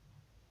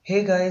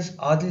Hey guys,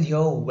 Adil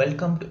here.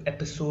 Welcome to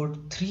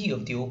episode 3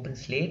 of the Open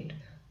Slate.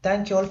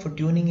 Thank you all for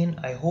tuning in.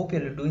 I hope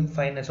you're doing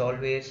fine as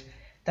always.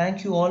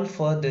 Thank you all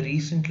for the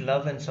recent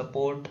love and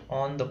support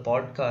on the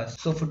podcast.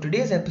 So, for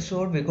today's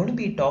episode, we're going to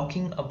be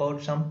talking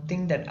about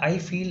something that I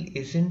feel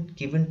isn't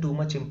given too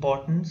much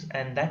importance,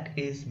 and that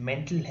is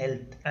mental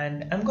health.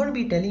 And I'm going to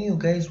be telling you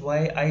guys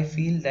why I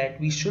feel that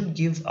we should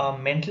give our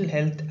mental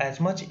health as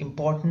much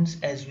importance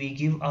as we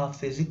give our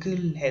physical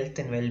health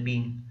and well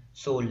being.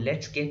 So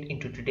let's get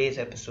into today's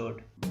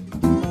episode.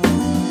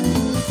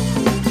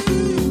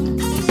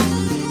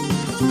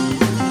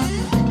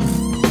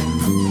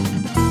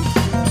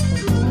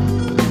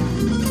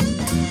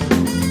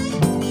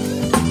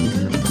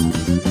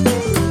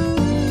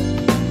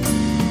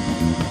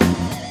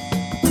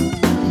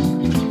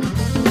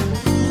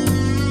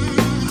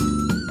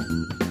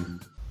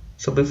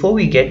 So before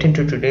we get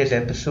into today's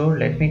episode,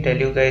 let me tell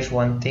you guys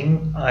one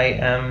thing. I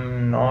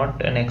am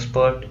not an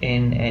expert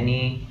in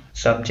any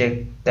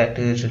subject that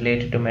is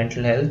related to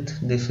mental health.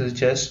 This is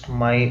just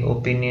my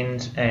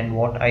opinions and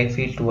what I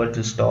feel towards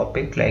this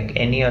topic, like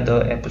any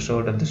other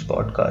episode of this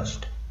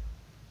podcast.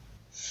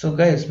 So,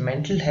 guys,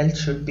 mental health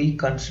should be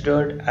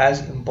considered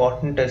as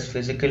important as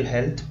physical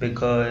health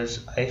because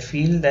I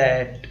feel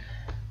that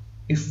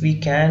if we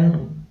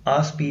can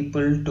ask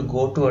people to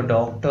go to a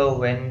doctor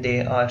when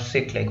they are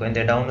sick, like when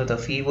they're down with a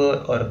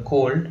fever or a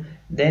cold,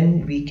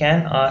 then we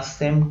can ask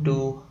them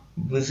to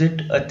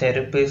visit a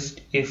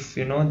therapist if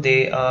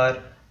they are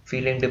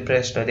feeling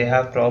depressed or they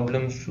have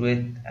problems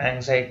with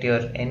anxiety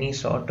or any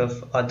sort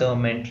of other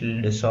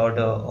mental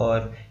disorder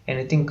or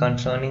anything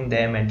concerning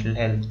their mental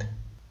health.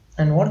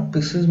 And what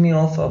pisses me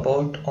off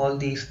about all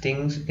these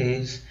things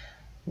is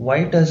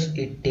why does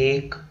it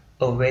take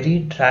a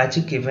very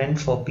tragic event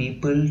for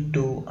people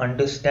to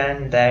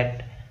understand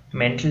that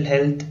mental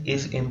health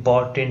is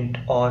important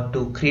or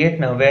to create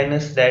an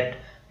awareness that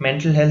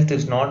mental health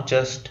is not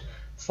just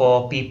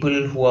for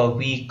people who are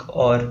weak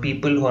or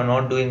people who are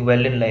not doing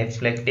well in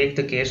life. Like take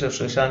the case of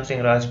Sushant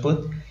Singh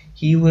Rajput.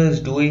 He was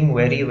doing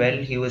very well,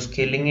 he was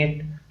killing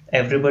it,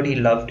 everybody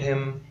loved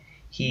him,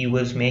 he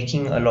was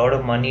making a lot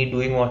of money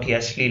doing what he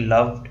actually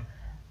loved.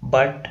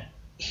 But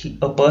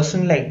a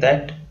person like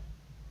that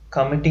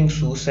committing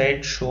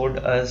suicide showed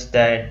us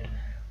that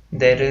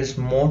there is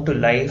more to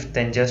life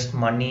than just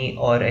money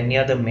or any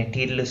other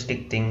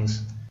materialistic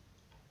things.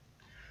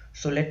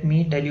 So let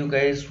me tell you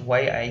guys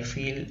why I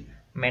feel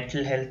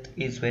mental health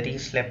is very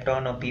slept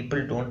on or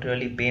people don't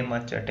really pay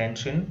much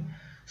attention.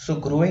 So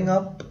growing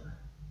up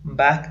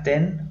back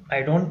then,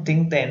 I don't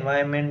think the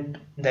environment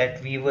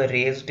that we were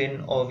raised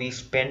in or we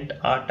spent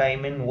our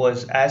time in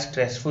was as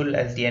stressful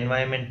as the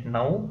environment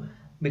now,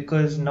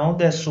 because now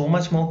there's so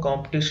much more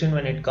competition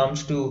when it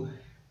comes to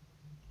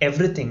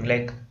everything,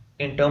 like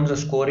in terms of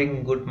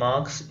scoring good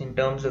marks, in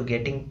terms of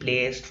getting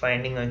placed,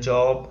 finding a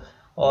job,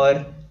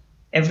 or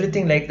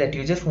everything like that.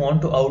 You just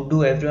want to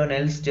outdo everyone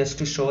else just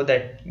to show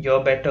that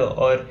you're better,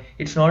 or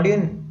it's not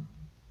even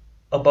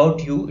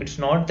about you. It's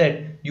not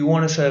that you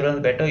want to show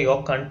everyone better,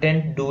 you're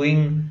content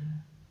doing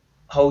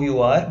how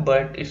you are.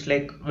 But it's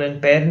like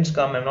when parents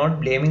come, I'm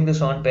not blaming this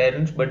on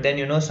parents, but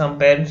then some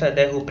parents are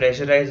there who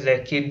pressurize their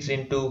kids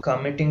into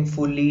committing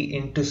fully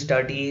into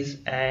studies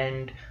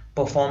and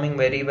performing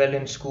very well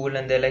in school,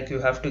 and they're like, you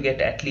have to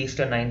get at least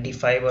a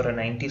 95 or a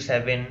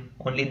 97,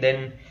 only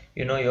then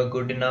you're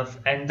good enough.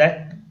 And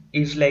that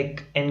is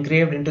like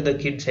engraved into the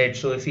kid's head.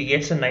 So if he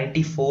gets a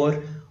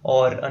 94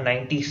 or a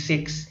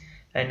 96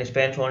 and his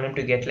parents want him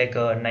to get like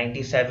a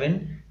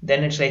 97,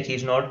 then it's like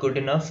he's not good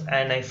enough.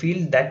 And I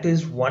feel that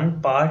is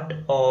one part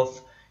of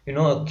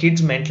a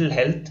kid's mental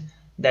health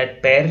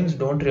that parents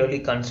don't really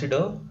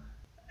consider.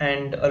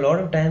 And a lot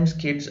of times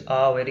kids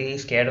are very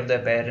scared of their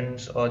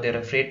parents or they're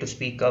afraid to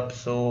speak up,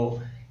 so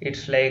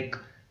it's like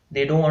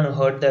they don't want to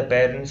hurt their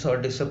parents or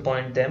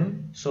disappoint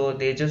them, so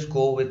they just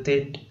go with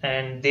it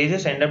and they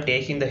just end up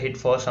taking the hit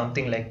for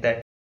something like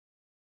that.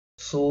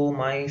 So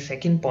my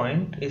second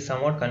point is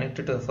somewhat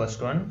connected to the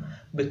first one.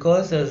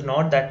 Because there's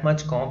not that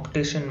much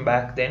competition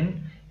back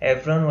then,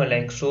 everyone were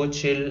like so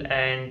chill,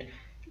 and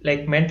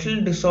like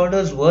mental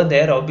disorders were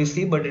there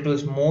obviously, but it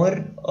was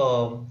more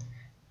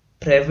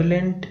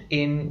prevalent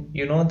in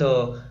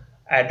the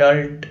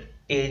adult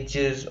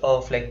ages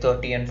of like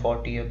 30 and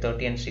 40 or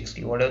 30 and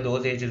 60, whatever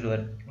those ages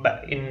were.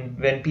 But in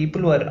when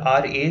people were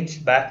our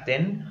age back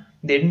then,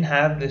 they didn't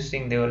have this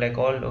thing. They were like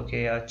all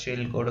okay,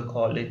 chill, go to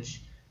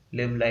college,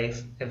 live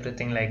life,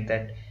 everything like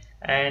that.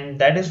 And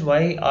that is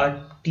why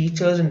our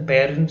teachers and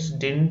parents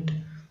didn't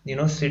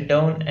sit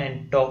down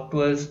and talk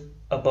to us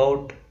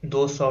about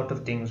those sort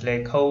of things,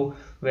 like how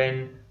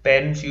when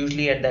parents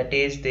usually at that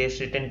age they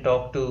sit and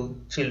talk to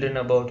children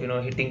about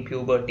hitting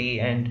puberty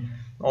and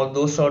all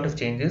those sort of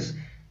changes.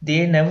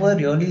 They never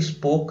really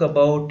spoke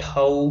about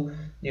how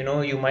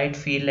you might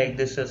feel like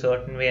this a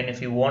certain way, and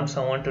if you want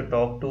someone to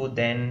talk to,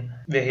 then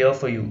we're here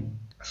for you.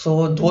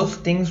 So those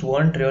things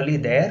weren't really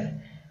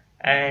there.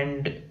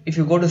 And if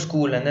you go to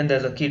school and then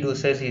there's a kid who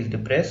says he's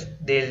depressed,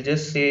 they'll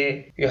just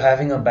say you're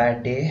having a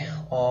bad day,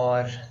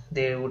 or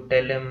they would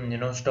tell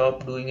him,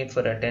 stop doing it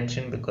for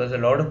attention, because a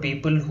lot of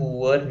people who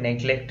were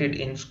neglected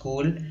in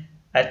school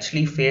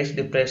actually face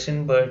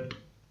depression. But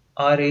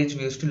our age,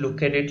 we used to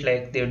look at it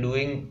like they're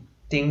doing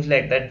things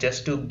like that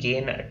just to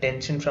gain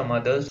attention from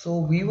others. So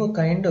we were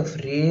kind of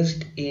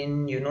raised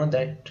in,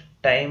 that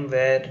time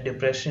where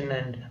depression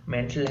and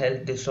mental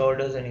health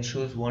disorders and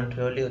issues weren't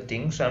really a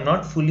thing. So I'm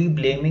not fully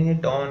blaming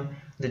it on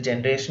the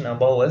generation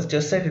above us,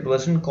 just that it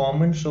wasn't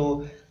common.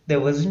 So there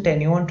wasn't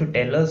anyone to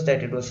tell us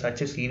that it was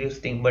such a serious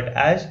thing. But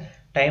as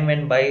time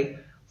went by,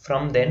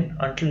 from then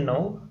until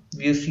now,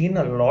 we've seen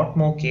a lot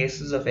more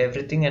cases of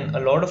everything. And a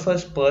lot of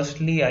us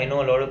personally, I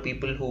know a lot of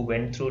people who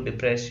went through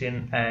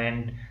depression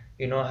and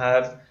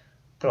have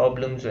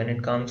problems when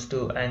it comes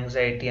to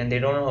anxiety, and they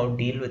don't know how to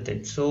deal with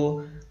it.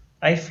 So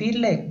I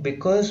feel like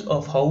because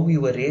of how we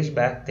were raised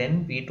back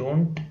then, we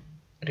don't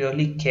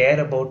really care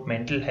about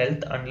mental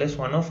health unless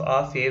one of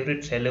our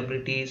favorite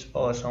celebrities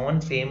or someone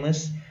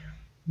famous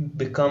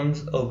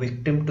becomes a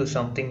victim to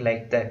something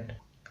like that.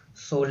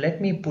 So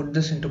let me put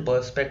this into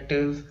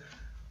perspective,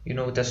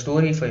 with a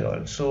story for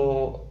y'all.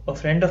 So a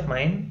friend of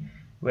mine,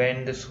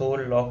 when this whole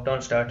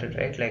lockdown started,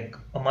 right, like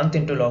a month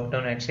into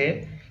lockdown, I'd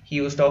say, he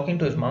was talking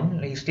to his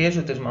mom. He stays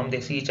with his mom. They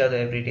see each other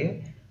every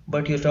day.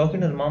 But he was talking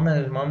to his mom,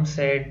 and his mom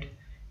said,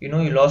 you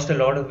lost a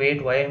lot of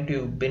weight. Why haven't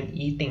you been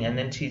eating? And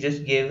then she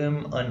just gave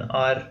him an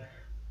hour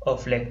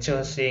of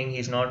lecture saying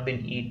he's not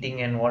been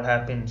eating and what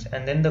happens.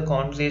 And then the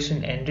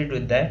conversation ended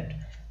with that.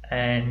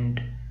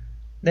 And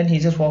then he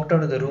just walked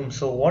out of the room.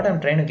 So what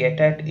I'm trying to get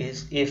at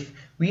is, if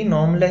we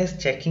normalize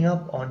checking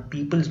up on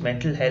people's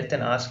mental health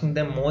and asking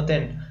them more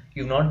than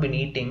you've not been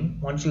eating,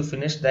 once you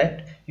finish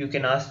that, you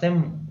can ask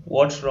them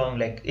what's wrong,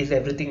 like is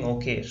everything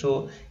okay?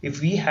 So if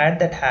we had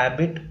that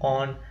habit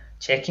on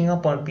checking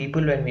up on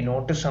people when we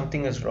notice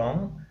something is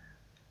wrong,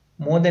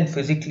 more than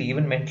physically,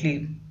 even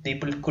mentally,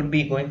 people could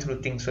be going through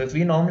things. So if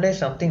we normalize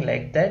something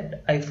like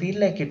that, I feel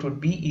like it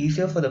would be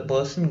easier for the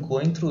person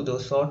going through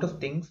those sort of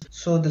things.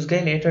 So this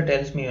guy later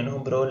tells me,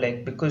 bro,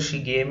 like because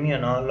she gave me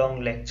an hour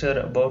long lecture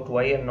about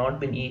why I've not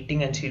been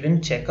eating and she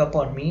didn't check up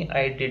on me,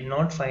 I did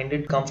not find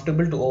it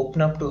comfortable to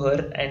open up to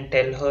her and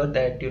tell her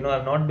that,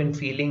 I've not been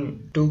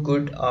feeling too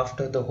good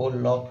after the whole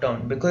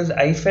lockdown, because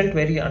I felt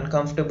very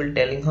uncomfortable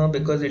telling her,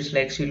 because it's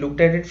like she looked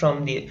at it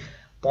from the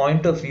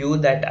point of view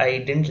that I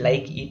didn't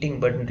like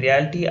eating, but in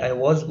reality, I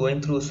was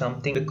going through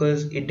something,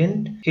 because it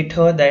didn't hit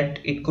her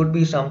that it could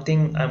be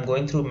something I'm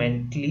going through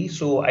mentally.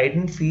 So I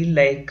didn't feel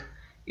like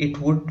it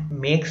would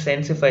make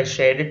sense if I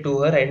shared it to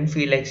her. I didn't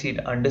feel like she'd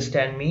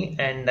understand me,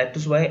 and that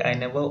is why I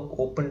never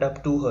opened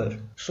up to her.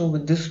 So,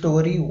 with this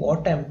story,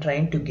 what I'm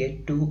trying to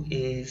get to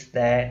is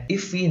that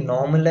if we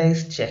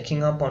normalize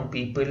checking up on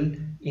people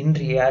in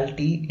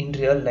reality, in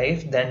real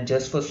life, than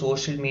just for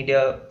social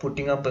media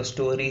putting up a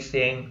story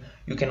saying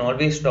you can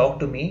always talk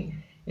to me,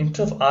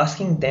 instead of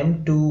asking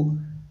them to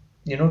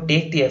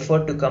take the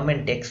effort to come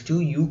and text you,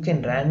 you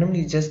can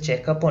randomly just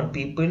check up on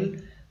people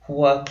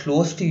who are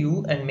close to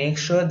you and make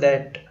sure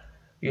that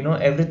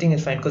everything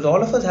is fine, because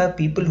all of us have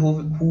people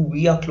who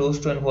we are close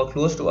to and who are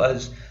close to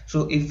us.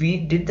 So if we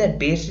did that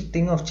basic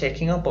thing of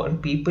checking up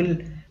on people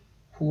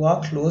who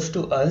are close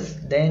to us,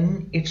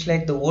 then it's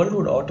like the world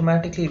would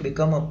automatically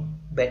become a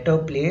better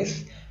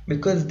place,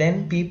 because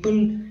then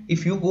people,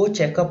 if you go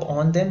check up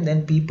on them,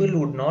 then people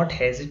would not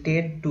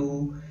hesitate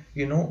to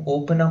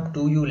open up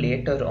to you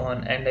later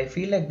on. And I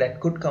feel like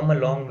that could come a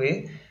long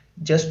way,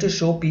 just to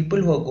show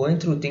people who are going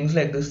through things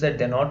like this that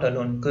they're not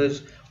alone.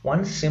 Because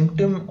one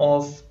symptom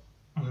of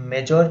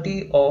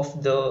majority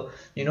of the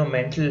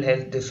mental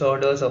health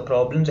disorders or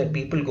problems that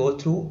people go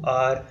through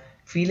are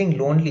feeling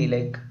lonely.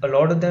 Like a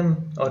lot of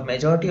them, or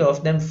majority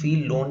of them,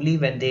 feel lonely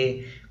when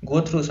they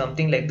go through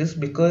something like this,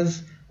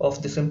 because of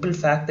the simple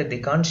fact that they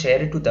can't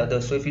share it with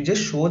others. So if you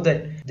just show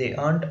that they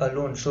aren't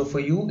alone, so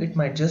for you it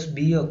might just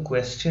be a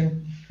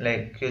question,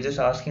 like you're just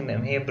asking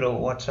them, hey bro,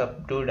 what's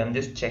up dude, I'm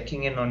just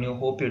checking in on you,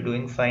 hope you're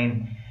doing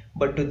fine.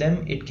 But to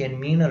them it can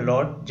mean a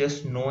lot,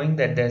 just knowing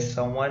that there's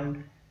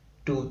someone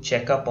to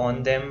check up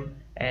on them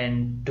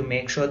and to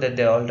make sure that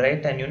they're all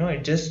right. And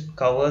it just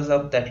covers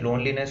up that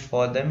loneliness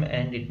for them,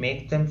 and it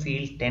makes them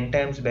feel 10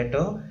 times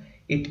better.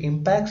 It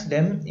impacts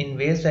them in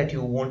ways that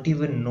you won't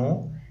even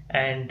know,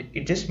 and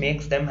it just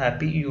makes them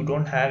happy. You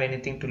don't have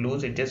anything to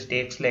lose. It just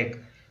takes like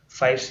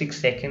 5-6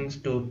 seconds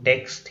to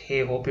text,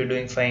 hey, hope you're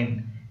doing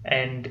fine.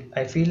 And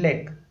I feel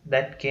like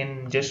that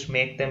can just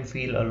make them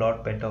feel a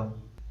lot better.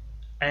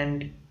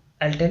 And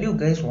I'll tell you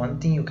guys one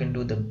thing you can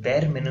do. The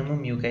bare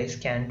minimum you guys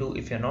can do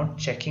if you're not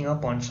checking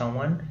up on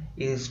someone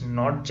is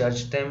not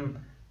judge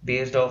them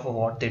based off of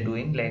what they're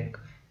doing. Like,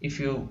 if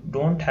you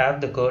don't have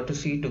the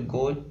courtesy to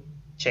go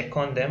check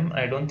on them,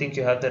 I don't think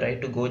you have the right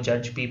to go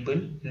judge people.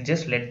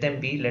 Just let them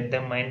be, let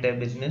them mind their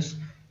business.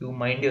 You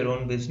mind your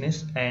own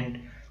business,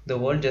 and the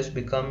world just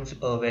becomes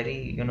a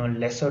very,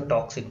 lesser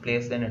toxic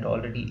place than it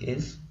already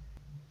is.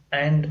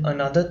 And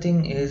another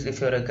thing is,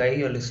 if you're a guy,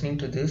 you're listening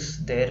to this,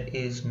 there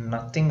is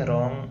nothing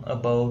wrong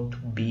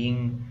about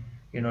being,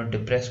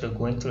 depressed or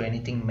going through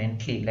anything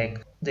mentally.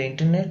 Like, the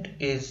internet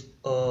is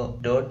a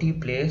dirty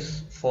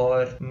place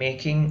for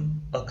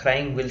making a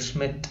crying Will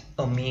Smith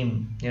a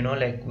meme.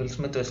 Like Will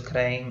Smith was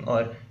crying,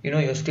 or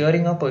you're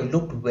stirring up, or he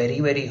looked very,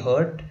 very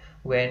hurt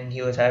when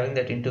he was having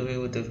that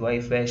interview with his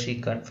wife where she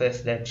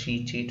confessed that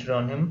she cheated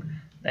on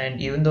him.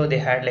 And even though they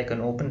had like an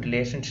open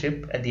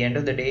relationship, at the end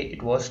of the day,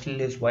 it was still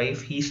his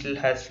wife. He still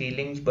has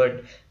feelings,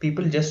 but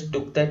people just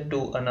took that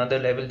to another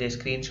level. They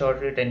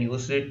screenshotted it and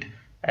used it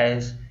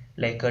as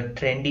like a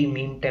trendy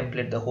meme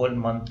template the whole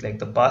month. Like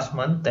the past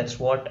month, that's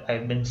what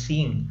I've been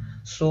seeing.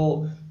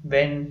 So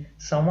when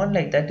someone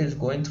like that is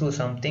going through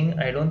something,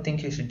 I don't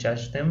think you should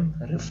judge them.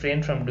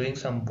 Refrain from doing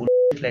some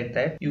bullshit like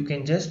that. You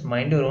can just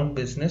mind your own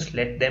business,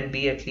 let them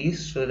be at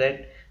least, so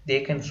that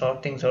they can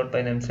sort things out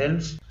by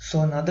themselves.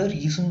 So another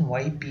reason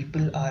why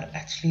people are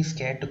actually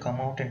scared to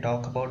come out and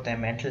talk about their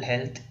mental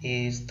health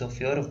is the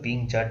fear of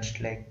being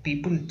judged. Like,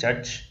 people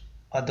judge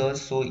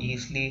others so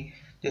easily.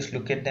 Just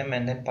look at them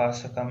and then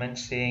pass a comment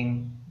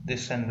saying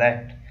this and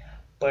that,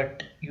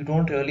 but you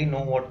don't really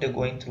know what they're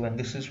going through. And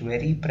this is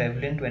very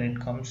prevalent when it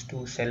comes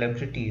to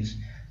celebrities,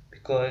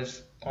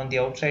 because on the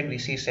outside we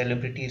see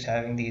celebrities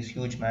having these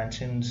huge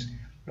mansions,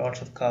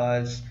 lots of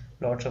cars,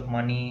 lots of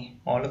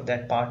money, all of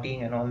that,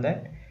 partying and all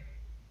that.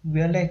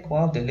 We are like,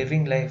 wow, they're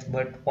living life.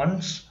 But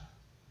once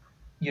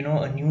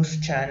a news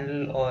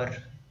channel or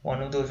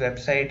one of those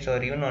websites,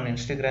 or even on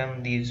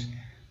Instagram, these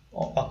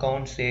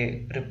accounts,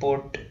 they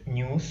report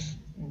news,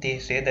 they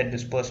say that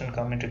this person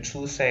committed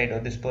suicide or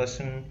this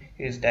person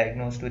is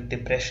diagnosed with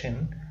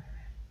depression,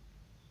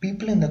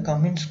 people in the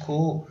comments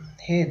go,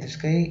 hey, this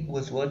guy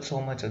was worth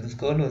so much, or this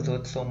girl was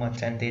worth so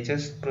much, and they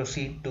just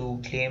proceed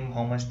to claim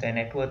how much their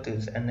net worth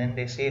is. And then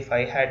they say, if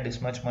I had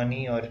this much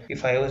money, or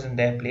if I was in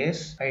their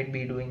place, I'd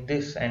be doing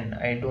this. And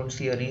I don't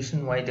see a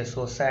reason why they're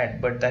so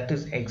sad, but that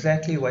is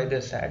exactly why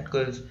they're sad,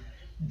 because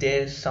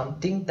there's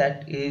something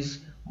that is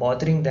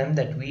bothering them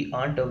that we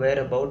aren't aware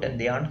about, and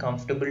they aren't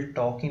comfortable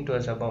talking to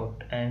us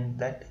about. And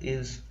that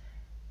is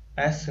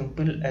as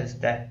simple as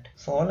that.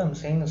 So all I'm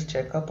saying is,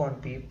 check up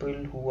on people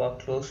who are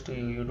close to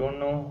you. You don't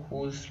know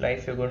whose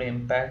life you're going to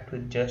impact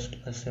with just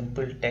a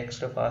simple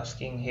text of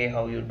asking, hey,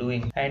 how you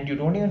doing? And you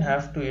don't even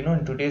have to,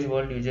 in today's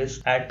world, you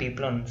just add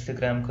people on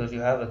Instagram because you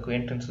have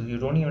acquaintances. You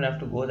don't even have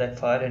to go that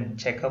far and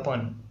check up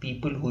on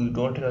people who you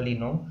don't really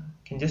know.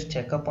 You can just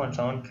check up on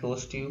someone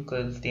close to you,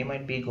 because they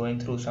might be going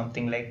through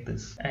something like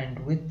this.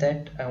 And with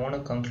that, I want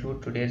to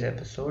conclude today's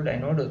episode. I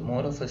know it was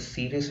more of a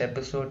serious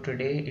episode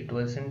today. It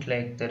wasn't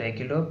like the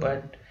regular,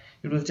 but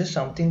it was just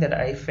something that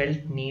I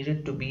felt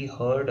needed to be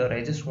heard, or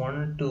I just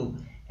wanted to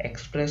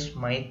express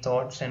my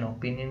thoughts and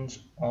opinions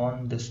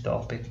on this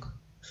topic.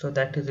 So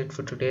that is it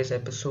for today's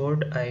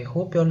episode. I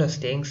hope you all are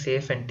staying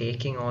safe and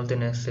taking all the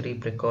necessary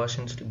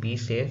precautions to be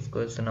safe,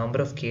 because the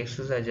number of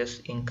cases are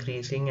just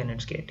increasing and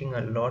it's getting a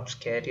lot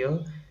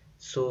scarier.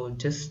 So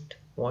just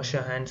wash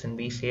your hands and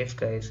be safe,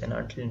 guys, and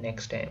until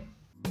next time.